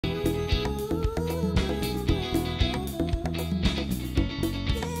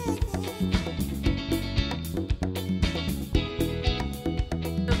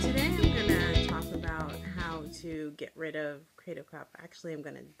get rid of cradle cap. Actually, I'm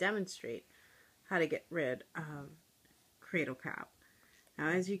going to demonstrate how to get rid of cradle cap. Now,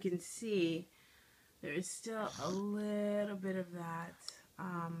 as you can see, there is still a little bit of that.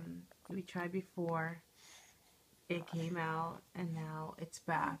 We tried before. It came out and now it's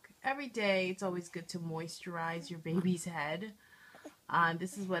back. Every day, it's always good to moisturize your baby's head.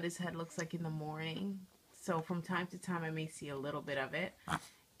 This is what his head looks like in the morning. So from time to time, I may see a little bit of it.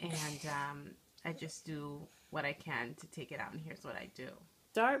 And I just do what I can to take it out, and here's what I do.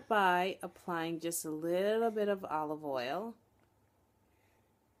 Start by applying just a little bit of olive oil.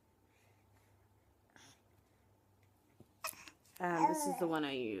 This is the one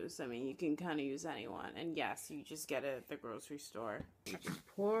I use. I mean, you can kind of use any one. And yes, you just get it at the grocery store. You just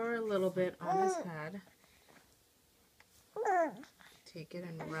pour a little bit on his head. Take it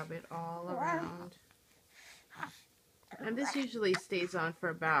and rub it all around. And this usually stays on for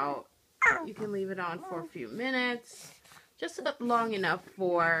about, you can leave it on for a few minutes. Just long enough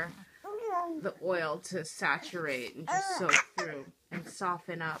for the oil to saturate and just soak through and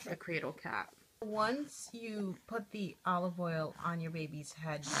soften up the cradle cap. Once you put the olive oil on your baby's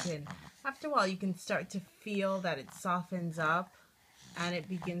head, you can, after a while, you can start to feel that it softens up and it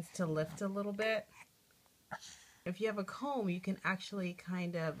begins to lift a little bit. If you have a comb, you can actually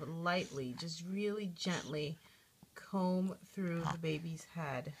kind of lightly, just really gently comb through the baby's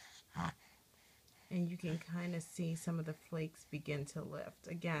head. And you can kind of see some of the flakes begin to lift.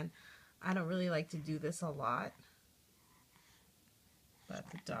 Again, I don't really like to do this a lot, but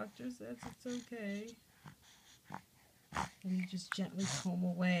the doctor says it's okay. And you just gently comb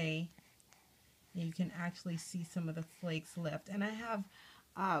away, and you can actually see some of the flakes lift. And I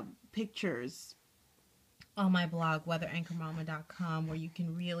have pictures on my blog, weatheranchormama.com, where you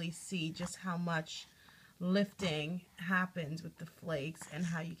can really see just how much lifting happens with the flakes and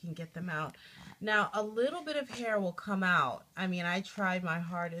how you can get them out. Now, a little bit of hair will come out. I mean, I tried my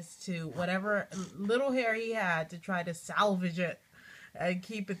hardest to, whatever little hair he had, to try to salvage it and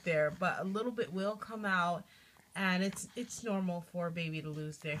keep it there, but a little bit will come out, and it's normal for a baby to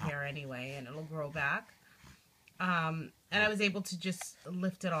lose their hair anyway, and it'll grow back. And I was able to just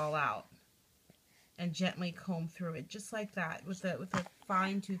lift it all out and gently comb through it, just like that, with a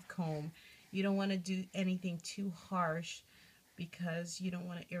fine tooth comb. You don't want to do anything too harsh because you don't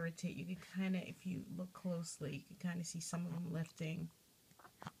want to irritate. You can kind of, if you look closely, you can kind of see some of them lifting.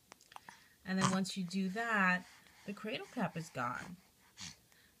 And then once you do that, the cradle cap is gone.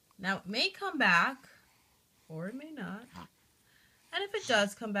 Now, it may come back, or it may not. And if it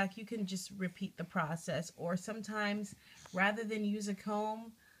does come back, you can just repeat the process. Or sometimes, rather than use a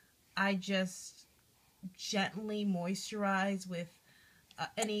comb, I just gently moisturize with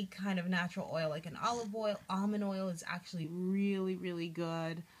any kind of natural oil, like an olive oil. Almond oil is actually really, really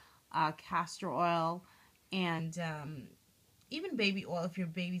good. Castor oil, and even baby oil if your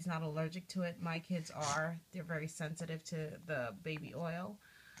baby's not allergic to it. My kids are. They're very sensitive to the baby oil.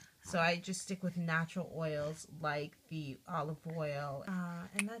 So I just stick with natural oils like the olive oil.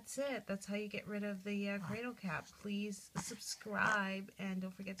 And that's it. That's how you get rid of the cradle cap. Please subscribe, and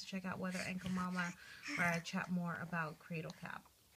don't forget to check out Weather Anchor Mama, where I chat more about cradle cap.